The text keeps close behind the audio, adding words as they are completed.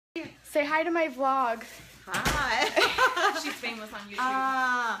Say hi to my vlog. Hi. She's famous on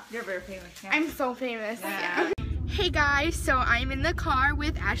YouTube. You're very famous. Yeah. I'm so famous. Yeah. Hey guys, so I'm in the car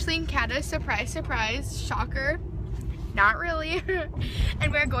with Ashley and Cata. Surprise, surprise. Shocker. Not really.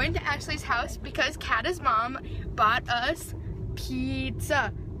 And we're going to Ashley's house because Cata's mom bought us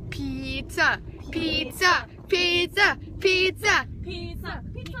pizza. Pizza. Pizza. Pizza. Pizza. Pizza.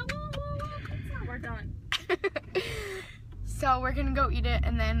 Pizza. We're done. So we're gonna go eat it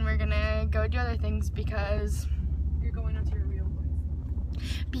and then we're gonna go do other things because You're going onto your real voice.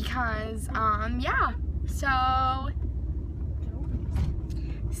 Yeah.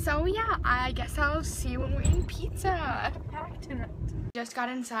 So yeah, I guess I'll see you when we're eating pizza. Packed in it. Just got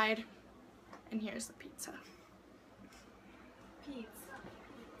inside and here's the pizza. Pizza.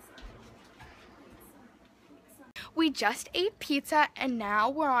 We just ate pizza and now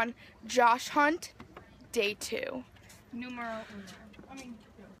we're on Josh Hunt day 2. Numero uno. I mean,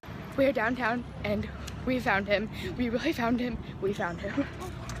 We're downtown and we found him. We really found him. We found him.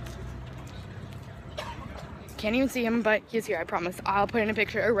 Can't even see him, but he's here, I promise. I'll put in a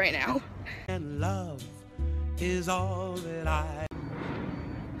picture right now. And love is all that I...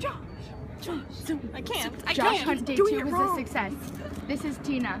 Josh. I can't. Josh Hunt day 2 was a success. This is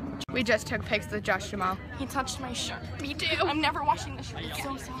Tina. We just took pics with Josh Duhamel. He touched my shirt. Me too. I'm never washing the shirt. It's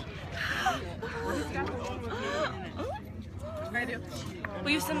so soft. I do.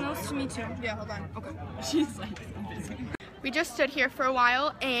 Will you send those to me too? Yeah, hold on. Okay. She's like, We just stood here for a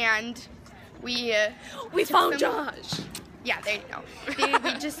while and we found some- Josh. Yeah, there you go.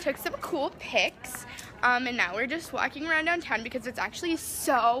 We just took some cool pics. And now we're just walking around downtown because it's actually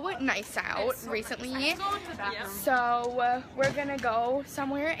so nice out recently. So we're gonna go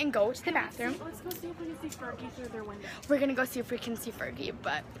somewhere and go to the bathroom. Let's go see if we can see Fergie through their window. We're gonna go see if we can see Fergie.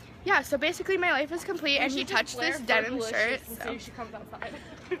 But yeah, so basically my life is complete and he touched this denim shirt. So. She comes outside.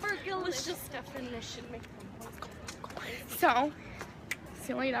 Fergalicious definition. So,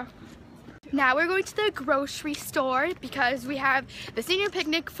 see you later. Now we're going to the grocery store because we have the senior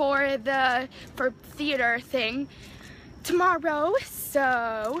picnic for theater thing tomorrow.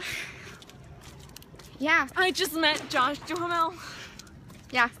 So, yeah. I just met Josh Duhamel.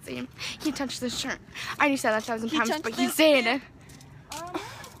 Yeah, see, he touched this shirt. I already said that 1,000 times, touched but he this? did.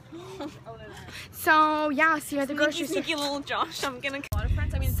 So, yeah, see you at the grocery store. Sneaky little Josh. I'm gonna a lot of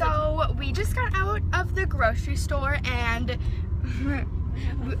friends. I mean, So we just got out of the grocery store and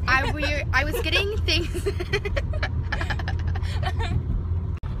I was getting things.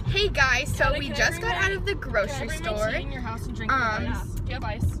 Hey guys, so we just got out of the grocery store in your house and drink ice. Do you have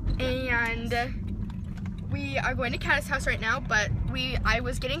ice? and we are going to Cata's house right now, but I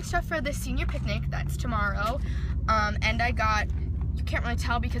was getting stuff for the senior picnic that's tomorrow, and I got, you can't really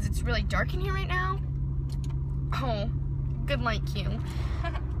tell because it's really dark in here right now. Oh, good light cue.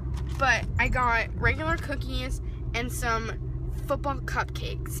 But I got regular cookies and some football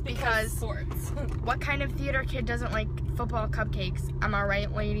cupcakes because sports. what kind of theater kid doesn't like football cupcakes? Am I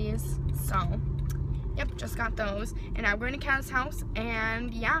right, ladies? So, yep, just got those. And now we're going to Cata's house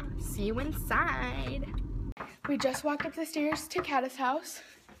and yeah, see you inside. We just walked up the stairs to Cata's house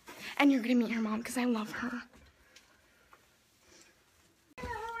and you're going to meet her mom because I love her.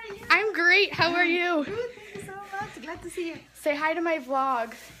 I'm great. How are you? Thank you so much. Glad to see you. Say hi to my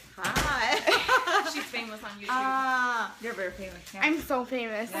vlog. Hi. She's famous on YouTube. You're very famous. Yeah. I'm so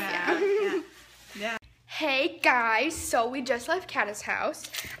famous. Yeah. Hey guys, so we just left Cata's house,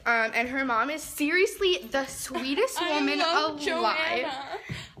 and her mom is seriously the sweetest woman alive. Joanna. I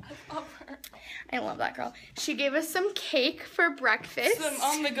love her. I love that girl. She gave us some cake for breakfast. Some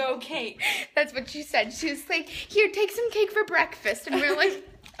on-the-go cake. That's what she said. She was like, "Here, take some cake for breakfast," and we were like,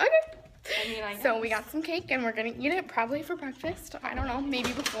 "Okay." I mean, I So we got some cake and we're gonna eat it probably for breakfast. I don't know,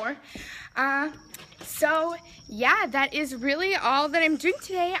 maybe before. So yeah, that is really all that I'm doing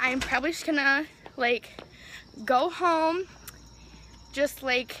today. I'm probably just gonna like go home, just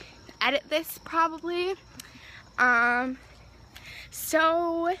like edit this probably.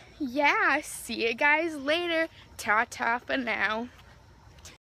 So yeah, see you guys later. Ta-ta for now.